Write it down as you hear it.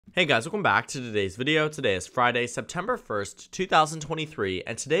Hey guys, welcome back to today's video. Today is Friday, September 1st, 2023,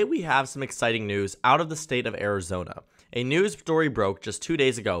 and today we have some exciting news out of the state of Arizona. A news story broke just 2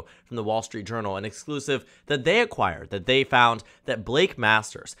 days ago from the Wall Street Journal, an exclusive that they found that Blake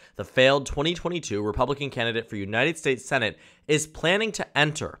Masters, the failed 2022 Republican candidate for United States Senate, is planning to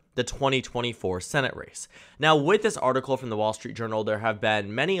enter the 2024 Senate race. Now, with this article from the Wall Street Journal, there have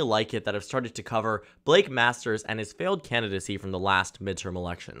been many like it that have started to cover Blake Masters and his failed candidacy from the last midterm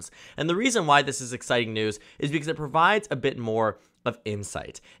elections. And the reason why this is exciting news is because it provides a bit more of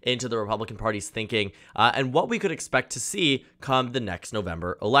insight into the Republican Party's thinking and what we could expect to see come the next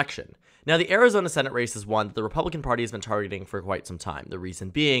November election. Now, the Arizona Senate race is one that the Republican Party has been targeting for quite some time. The reason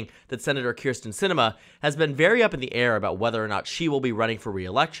being that Senator Kyrsten Sinema has been very up in the air about whether or not she will be running for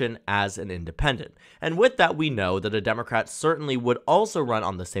re-election as an independent. And with that, we know that a Democrat certainly would also run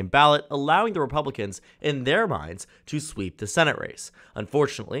on the same ballot, allowing the Republicans, in their minds, to sweep the Senate race.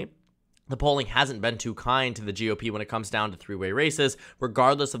 Unfortunately, the polling hasn't been too kind to the GOP when it comes down to three-way races.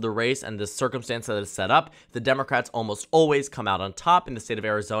 Regardless of the race and the circumstance that is set up, the Democrats almost always come out on top in the state of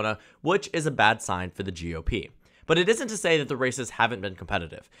Arizona, which is a bad sign for the GOP. But it isn't to say that the races haven't been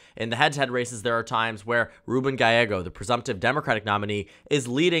competitive. In the head-to-head races, there are times where Ruben Gallego, the presumptive Democratic nominee, is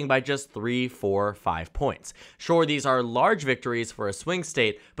leading by just 3, 4, 5 points. Sure, these are large victories for a swing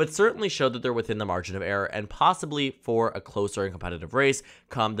state, but certainly show that they're within the margin of error and possibly for a closer and competitive race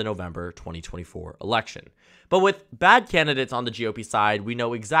come the November 2024 election. But with bad candidates on the GOP side, we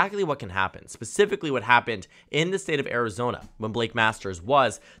know exactly what can happen, specifically what happened in the state of Arizona when Blake Masters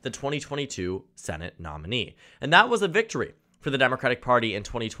was the 2022 Senate nominee. And that was a victory for the Democratic Party in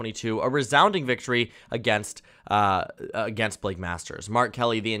 2022, a resounding victory against Blake Masters. Mark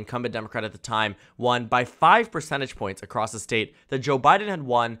Kelly, the incumbent Democrat at the time, won by 5 percentage points across a state that Joe Biden had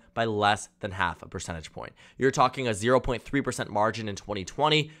won by less than half a percentage point. You're talking a 0.3% margin in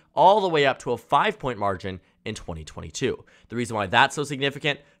 2020, all the way up to a 5-point margin in 2022. The reason why that's so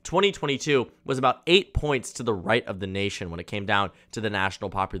significant, 2022 was about 8 points to the right of the nation when it came down to the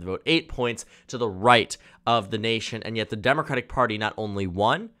national popular vote, 8 points to the right of the nation, and yet the Democratic Party not only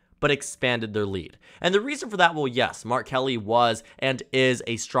won, but expanded their lead. And the reason for that, well, yes, Mark Kelly was and is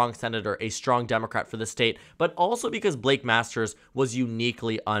a strong senator, a strong Democrat for the state, but also because Blake Masters was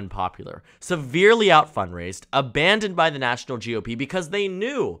uniquely unpopular, severely out-fundraised, abandoned by the national GOP because they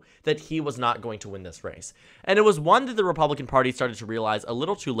knew that he was not going to win this race. And it was one that the Republican Party started to realize a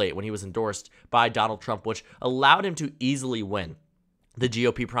little too late when he was endorsed by Donald Trump, which allowed him to easily win the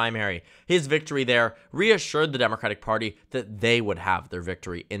GOP primary. His victory there reassured the Democratic Party that they would have their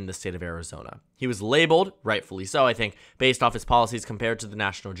victory in the state of Arizona. He was labeled, rightfully so, I think, based off his policies compared to the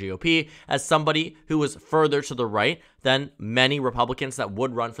national GOP, as somebody who was further to the right than many Republicans that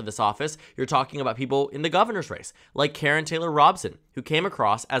would run for this office. You're talking about people in the governor's race, like Karen Taylor Robson, who came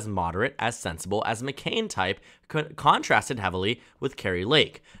across as moderate, as sensible, as McCain type, contrasted heavily with Kari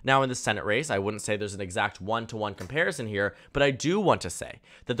Lake. Now, in the Senate race, I wouldn't say there's an exact one-to-one comparison here, but I do want to say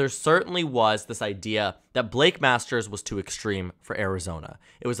that there certainly was this idea that Blake Masters was too extreme for Arizona.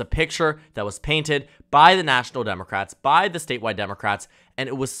 It was a picture that was painted by the national Democrats, by the statewide Democrats, and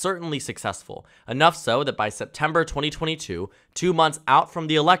it was certainly successful. Enough so that by September 2022, 2 months out from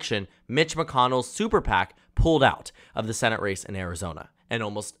the election, Mitch McConnell's super PAC pulled out of the Senate race in Arizona. And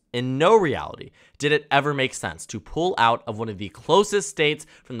almost in no reality did it ever make sense to pull out of one of the closest states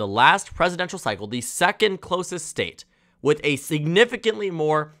from the last presidential cycle, the second closest state, with a significantly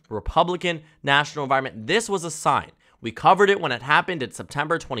more Republican national environment. This was a sign. We covered it when it happened in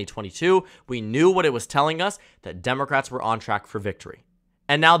September 2022. We knew what it was telling us, that Democrats were on track for victory.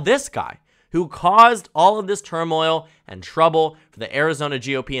 And now this guy, who caused all of this turmoil and trouble for the Arizona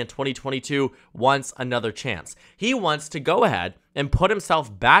GOP in 2022, wants another chance. He wants to go ahead and put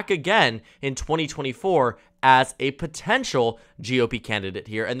himself back again in 2024 as a potential GOP candidate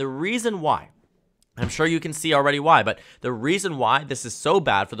here. And the reason why, I'm sure you can see already why, but the reason why this is so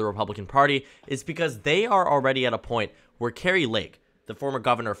bad for the Republican Party is because they are already at a point where Kari Lake, the former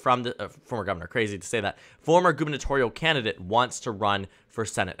governor crazy to say that, former gubernatorial candidate, wants to run for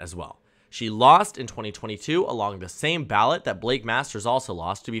Senate as well. She lost in 2022 along the same ballot that Blake Masters also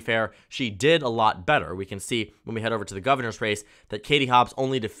lost. To be fair, she did a lot better. We can see when we head over to the governor's race that Katie Hobbs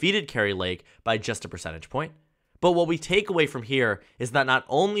only defeated Kari Lake by just a percentage point. But what we take away from here is that not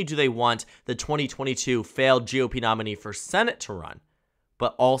only do they want the 2022 failed GOP nominee for Senate to run,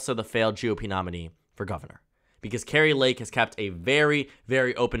 but also the failed GOP nominee for governor. Because Kari Lake has kept a very,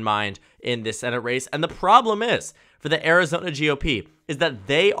 very open mind in this Senate race. And the problem is, for the Arizona GOP, is that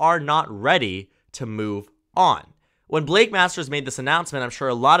they are not ready to move on. When Blake Masters made this announcement, I'm sure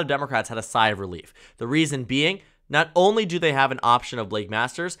a lot of Democrats had a sigh of relief. The reason being, Not only do they have an option of Blake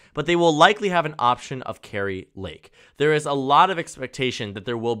Masters, but they will likely have an option of Kari Lake. There is a lot of expectation that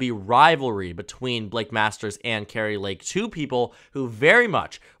there will be rivalry between Blake Masters and Kari Lake, two people who very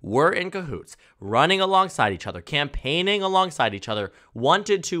much were in cahoots, running alongside each other, campaigning alongside each other,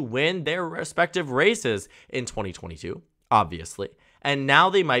 wanted to win their respective races in 2022, obviously. And now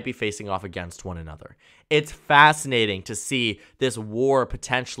they might be facing off against one another. It's fascinating to see this war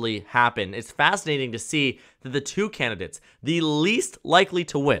potentially happen. It's fascinating to see that the two candidates, the least likely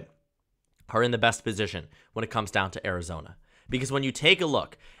to win, are in the best position when it comes down to Arizona. Because when you take a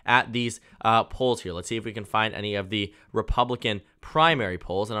look at these polls here, let's see if we can find any of the Republican primary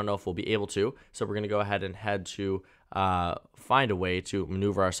polls. I don't know if we'll be able to, so we're going to go ahead and head to find a way to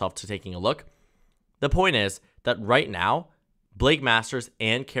maneuver ourselves to taking a look. The point is that right now, Blake Masters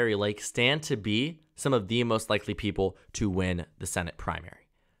and Kari Lake stand to be some of the most likely people to win the Senate primary.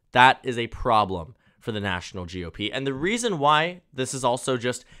 That is a problem for the national GOP. And the reason why this is also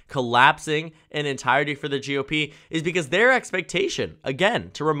just collapsing in entirety for the GOP is because their expectation,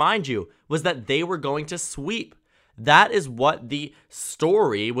 again, to remind you, was that they were going to sweep. That is what the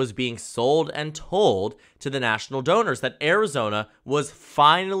story was being sold and told to the national donors, that Arizona was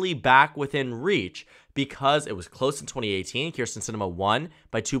finally back within reach because it was close in 2018. Kyrsten Sinema won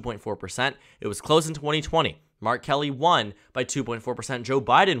by 2.4%. It was close in 2020. Mark Kelly won by 2.4%. Joe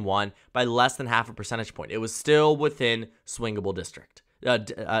Biden won by less than half a percentage point. It was still within swingable distance.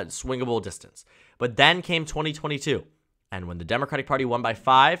 But then came 2022. And when the Democratic Party won by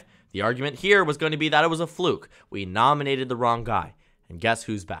 5, the argument here was going to be that it was a fluke. We nominated the wrong guy. And guess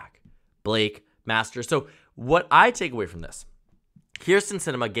who's back? Blake Masters. So what I take away from this, Kyrsten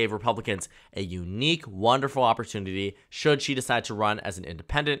Sinema gave Republicans a unique, wonderful opportunity, should she decide to run as an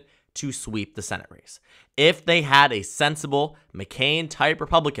independent, to sweep the Senate race. If they had a sensible McCain-type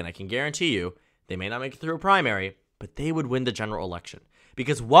Republican, I can guarantee you, they may not make it through a primary, but they would win the general election.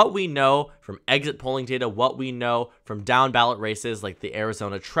 Because what we know from exit polling data, what we know from down-ballot races like the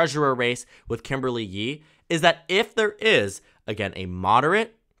Arizona treasurer race with Kimberly Yee, is that if there is, again, a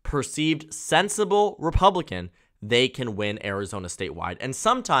moderate, perceived, sensible Republican, they can win Arizona statewide, and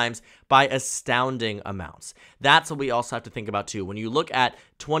sometimes by astounding amounts. That's what we also have to think about, too. When you look at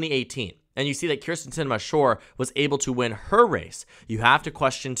 2018, and you see that Kyrsten Sinema, sure, was able to win her race, you have to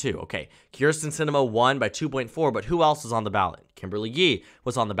question, too. Okay, Kyrsten Sinema won by 2.4, but who else was on the ballot? Kimberly Yee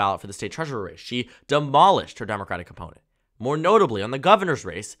was on the ballot for the state treasurer race. She demolished her Democratic opponent. More notably, on the governor's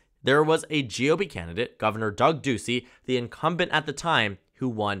race, there was a GOP candidate, Governor Doug Ducey, the incumbent at the time, who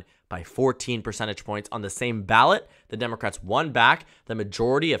won by 14 percentage points on the same ballot. The Democrats won back the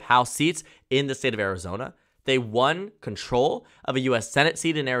majority of House seats in the state of Arizona. They won control of a U.S. Senate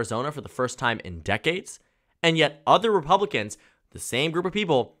seat in Arizona for the first time in decades. And yet other Republicans, the same group of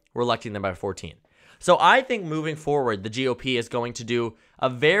people, were electing them by 14. So I think moving forward, the GOP is going to do a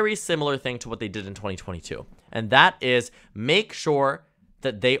very similar thing to what they did in 2022. And that is make sure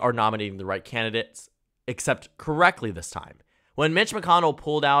that they are nominating the right candidates, except correctly this time. When Mitch McConnell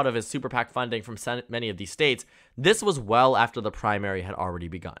pulled out of his super PAC funding from many of these states, this was well after the primary had already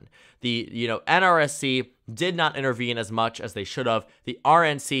begun. The NRSC did not intervene as much as they should have. The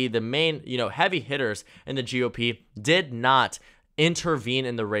RNC, the main heavy hitters in the GOP, did not intervene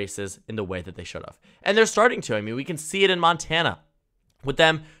in the races in the way that they should have. And they're starting to. I mean, we can see it in Montana, with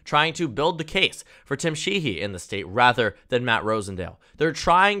them trying to build the case for Tim Sheehy in the state rather than Matt Rosendale. They're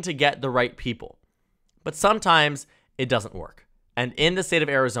trying to get the right people. But sometimes it doesn't work. And in the state of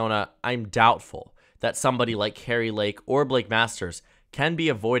Arizona, I'm doubtful that somebody like Kari Lake or Blake Masters can be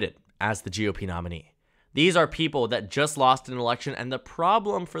avoided as the GOP nominee. These are people that just lost an election, and the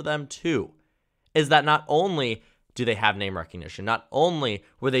problem for them too is that not only do they have name recognition, not only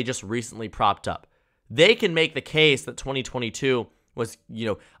were they just recently propped up, they can make the case that 2022 was,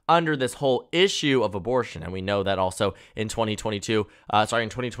 under this whole issue of abortion. And we know that also in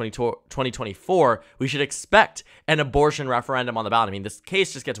 2024, we should expect an abortion referendum on the ballot. I mean, this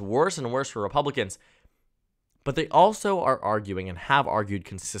case just gets worse and worse for Republicans. But they also are arguing and have argued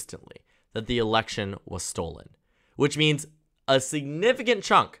consistently that the election was stolen, which means a significant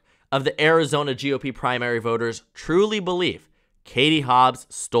chunk of the Arizona GOP primary voters truly believe Katie Hobbs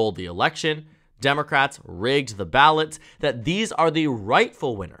stole the election, Democrats rigged the ballots, that these are the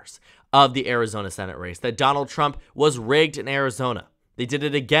rightful winners of the Arizona Senate race, that Donald Trump was rigged in Arizona. They did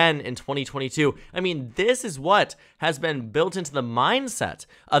it again in 2022. I mean, this is what has been built into the mindset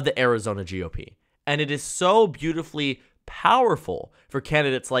of the Arizona GOP. And it is so beautifully powerful for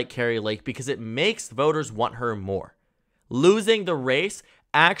candidates like Kari Lake because it makes voters want her more. Losing the race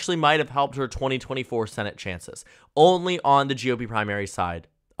actually might have helped her 2024 Senate chances, only on the GOP primary side,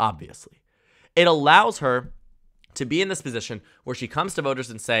 obviously. It allows her to be in this position where she comes to voters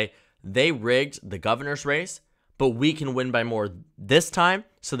and say, they rigged the governor's race, but we can win by more this time,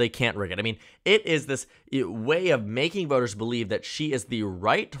 so they can't rig it. I mean, it is this way of making voters believe that she is the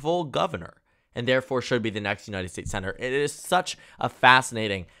rightful governor and therefore should be the next United States Senator. It is such a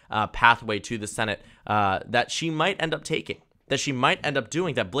fascinating pathway to the Senate that she might end up taking, that she might end up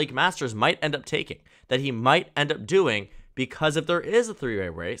doing, that Blake Masters might end up taking, that he might end up doing, because if there is a three-way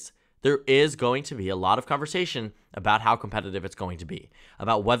race, there is going to be a lot of conversation about how competitive it's going to be,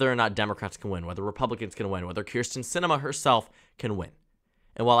 about whether or not Democrats can win, whether Republicans can win, whether Kyrsten Sinema herself can win.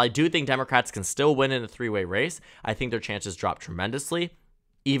 And while I do think Democrats can still win in a three-way race, I think their chances drop tremendously,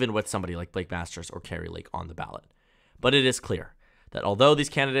 even with somebody like Blake Masters or Kari Lake on the ballot. But it is clear that although these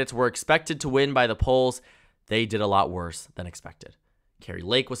candidates were expected to win by the polls, they did a lot worse than expected. Kari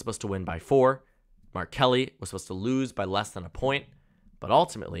Lake was supposed to win by 4. Mark Kelly was supposed to lose by less than a point. But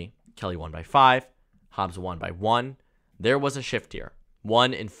ultimately, Kelly won by 5. Hobbs won by 1. There was a shift here,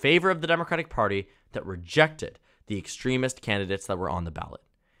 one in favor of the Democratic Party that rejected the extremist candidates that were on the ballot.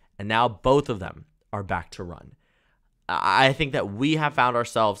 And now both of them are back to run. I think that we have found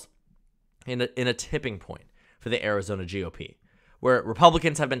ourselves in a tipping point for the Arizona GOP, where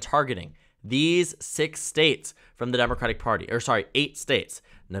Republicans have been targeting these 6 states from the Democratic Party, 8 states: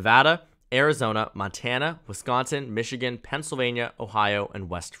 Nevada, Arizona, Montana, Wisconsin, Michigan, Pennsylvania, Ohio, and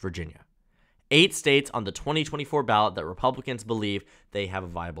West Virginia. 8 states on the 2024 ballot that Republicans believe they have a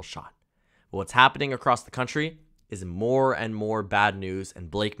viable shot. But what's happening across the country is more and more bad news, and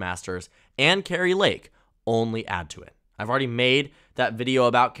Blake Masters and Kari Lake only add to it. I've already made that video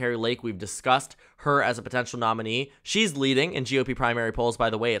about Kari Lake. We've discussed her as a potential nominee. She's leading in GOP primary polls, by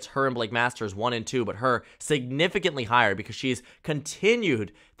the way. It's her and Blake Masters 1 and 2, but her significantly higher because she's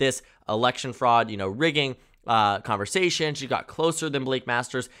continued this election fraud, rigging conversation. She got closer than Blake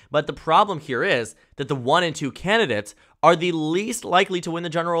Masters. But the problem here is that the 1 and 2 candidates are the least likely to win the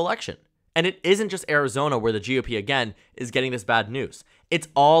general election. And it isn't just Arizona where the GOP, again, is getting this bad news. It's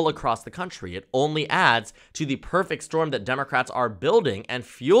all across the country. It only adds to the perfect storm that Democrats are building and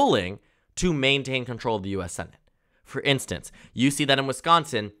fueling to maintain control of the U.S. Senate. For instance, you see that in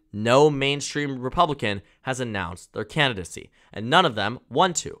Wisconsin, no mainstream Republican has announced their candidacy, and none of them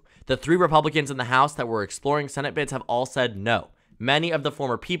want to. The 3 Republicans in the House that were exploring Senate bids have all said no. Many of the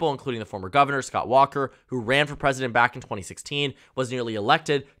former people, including the former governor, Scott Walker, who ran for president back in 2016, was nearly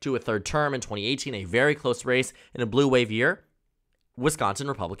elected to a 3rd term in 2018, a very close race in a blue wave year. Wisconsin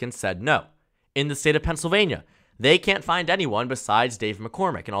Republicans said no. In the state of Pennsylvania, they can't find anyone besides Dave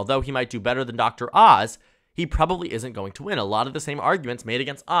McCormick, and although he might do better than Dr. Oz, he probably isn't going to win. A lot of the same arguments made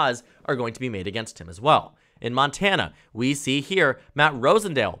against Oz are going to be made against him as well. In Montana, we see here Matt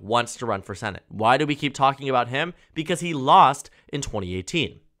Rosendale wants to run for Senate. Why do we keep talking about him? Because he lost in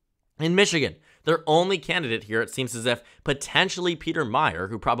 2018. In Michigan, their only candidate here, it seems as if potentially Peter Meijer,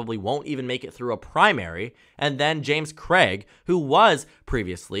 who probably won't even make it through a primary, and then James Craig, who was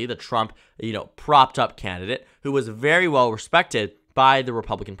previously the Trump, propped up candidate, who was very well respected by the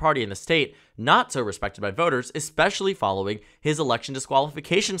Republican Party in the state, not so respected by voters, especially following his election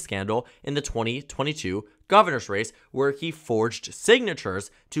disqualification scandal in the 2022 governor's race, where he forged signatures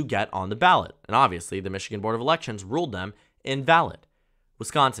to get on the ballot. And obviously, the Michigan Board of Elections ruled them invalid.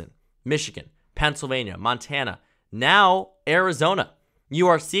 Wisconsin, Michigan, Pennsylvania, Montana, now Arizona. You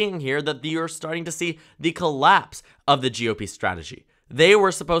are seeing here that you're starting to see the collapse of the GOP strategy. They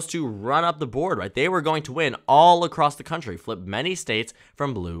were supposed to run up the board, right? They were going to win all across the country, flip many states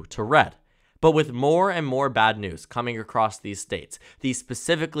from blue to red. But with more and more bad news coming across these states, these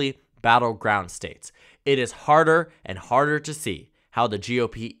specifically battleground states, it is harder and harder to see how the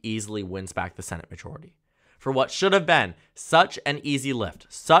GOP easily wins back the Senate majority. For what should have been such an easy lift,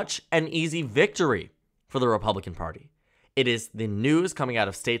 such an easy victory for the Republican Party, it is the news coming out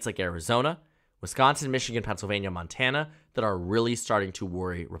of states like Arizona, Wisconsin, Michigan, Pennsylvania, Montana that are really starting to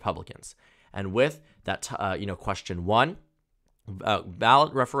worry Republicans. And with that, question 1,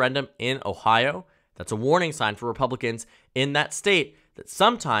 ballot referendum in Ohio, that's a warning sign for Republicans in that state that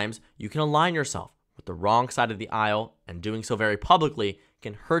sometimes you can align yourself with the wrong side of the aisle, and doing so very publicly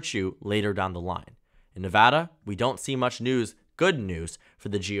can hurt you later down the line. In Nevada, we don't see much news, good news, for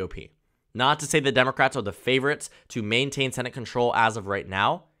the GOP. Not to say the Democrats are the favorites to maintain Senate control as of right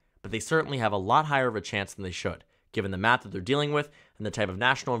now, but they certainly have a lot higher of a chance than they should, given the map that they're dealing with and the type of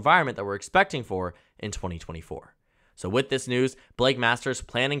national environment that we're expecting for in 2024. So with this news, Blake Masters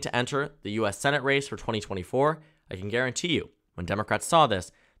planning to enter the U.S. Senate race for 2024, I can guarantee you, when Democrats saw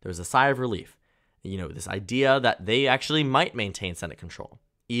this, there was a sigh of relief. This idea that they actually might maintain Senate control,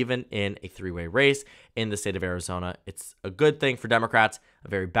 even in a 3-way race in the state of Arizona. It's a good thing for Democrats, a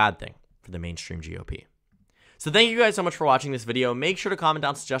very bad thing for the mainstream GOP. So thank you guys so much for watching this video. Make sure to comment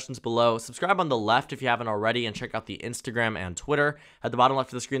down suggestions below. Subscribe on the left if you haven't already, and check out the Instagram and Twitter. At the bottom left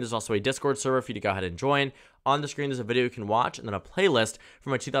of the screen, there's also a Discord server for you to go ahead and join. On the screen, there's a video you can watch, and then a playlist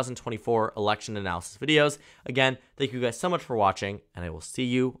for my 2024 election analysis videos. Again, thank you guys so much for watching, and I will see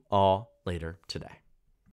you all later today.